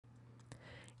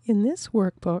In this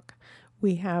workbook,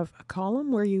 we have a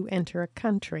column where you enter a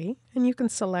country, and you can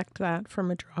select that from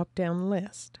a drop-down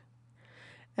list.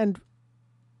 And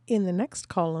in the next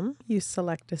column, you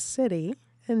select a city,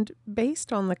 and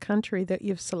based on the country that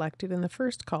you've selected in the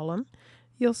first column,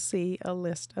 you'll see a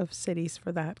list of cities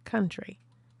for that country.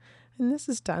 And this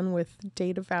is done with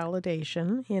data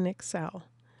validation in Excel.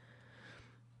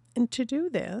 And to do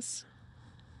this,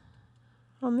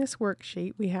 on this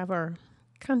worksheet, we have our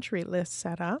country list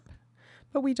set up,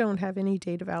 but we don't have any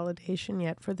data validation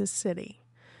yet for the city.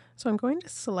 So I'm going to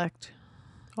select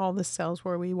all the cells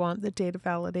where we want the data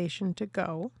validation to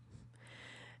go.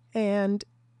 And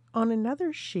on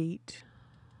another sheet,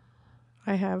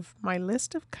 I have my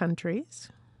list of countries,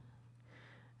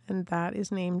 and that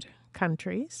is named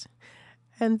countries.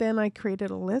 And then I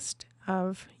created a list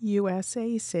of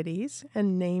USA cities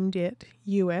and named it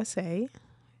USA.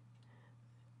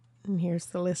 And here's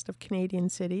the list of Canadian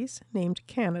cities named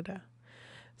Canada.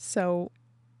 So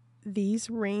these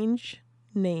range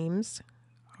names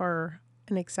are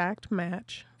an exact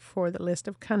match for the list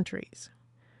of countries.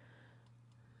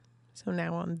 So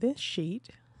now on this sheet,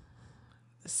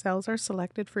 the cells are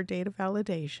selected for data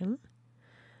validation.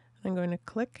 I'm going to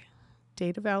click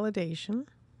Data Validation.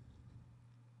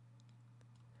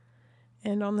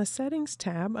 And on the Settings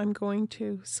tab, I'm going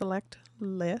to select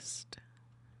List.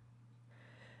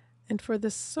 And for the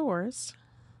source,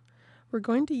 we're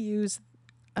going to use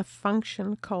a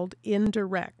function called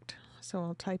INDIRECT. So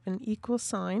I'll type an equal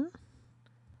sign,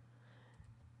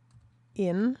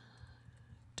 INDIRECT,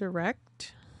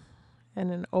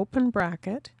 and an open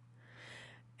bracket.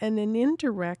 And an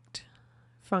indirect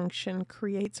function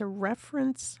creates a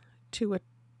reference to a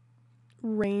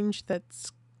range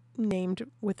that's named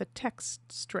with a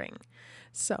text string.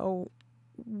 So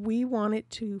we want it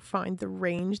to find the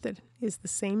range that is the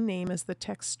same name as the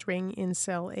text string in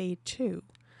cell A2.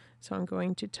 So I'm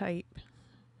going to type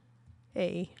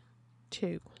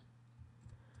A2.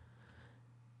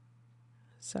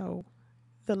 So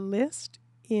the list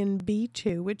in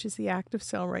B2, which is the active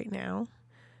cell right now,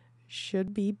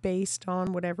 should be based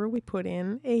on whatever we put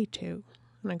in A2.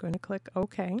 And I'm going to click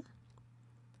OK.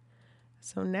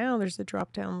 So now there's a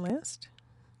drop-down list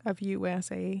of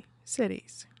USA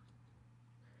cities.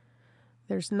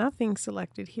 There's nothing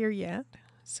selected here yet,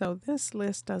 so this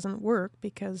list doesn't work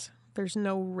because there's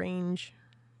no range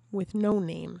with no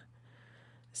name.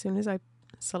 As soon as I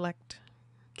select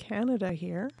Canada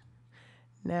here,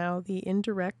 now the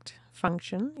indirect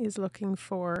function is looking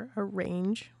for a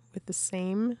range with the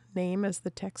same name as the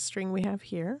text string we have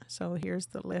here. So here's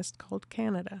the list called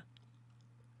Canada.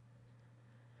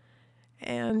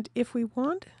 And if we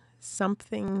want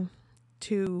something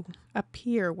to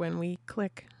appear when we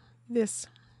click this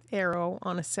arrow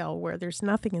on a cell where there's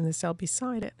nothing in the cell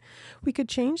beside it, we could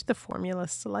change the formula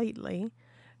slightly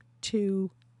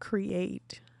to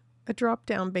create a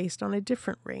drop-down based on a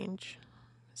different range.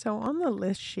 So on the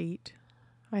list sheet,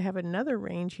 I have another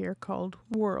range here called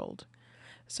World.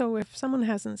 So if someone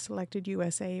hasn't selected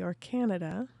USA or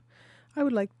Canada, I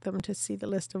would like them to see the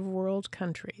list of world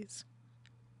countries.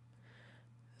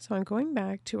 So I'm going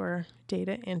back to our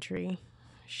data entry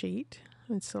sheet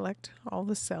and select all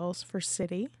the cells for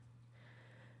city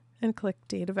and click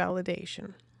Data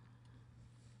Validation.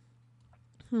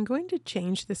 I'm going to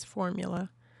change this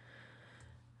formula.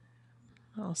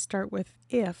 I'll start with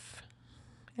if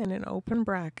and an open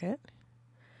bracket.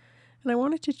 And I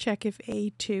wanted to check if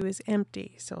A2 is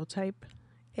empty. So I'll type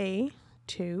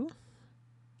A2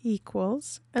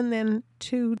 equals and then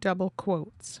 2 double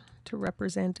quotes to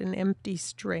represent an empty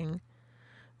string,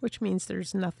 which means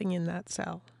there's nothing in that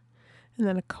cell. And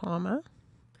then a comma.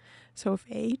 So if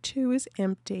A2 is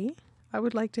empty, I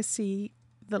would like to see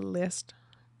the list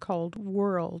called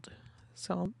World.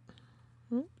 So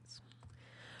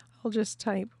I'll just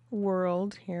type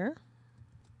World here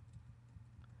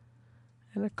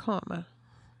and a comma,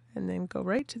 and then go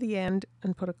right to the end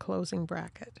and put a closing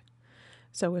bracket.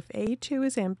 So if A2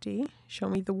 is empty, show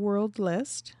me the world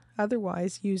list.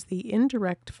 Otherwise, use the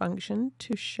indirect function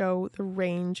to show the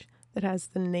range that has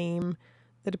the name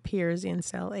that appears in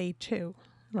cell A2.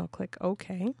 And I'll click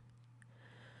OK.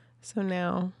 So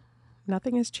now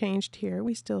nothing has changed here.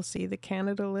 We still see the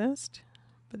Canada list,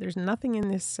 but there's nothing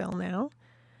in this cell now.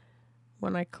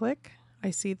 When I click,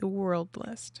 I see the world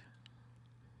list.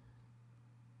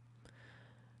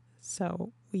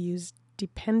 So we use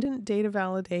dependent data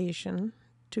validation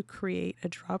to create a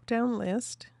drop-down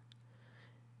list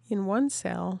in one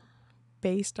cell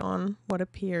based on what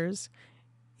appears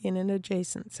in an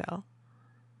adjacent cell.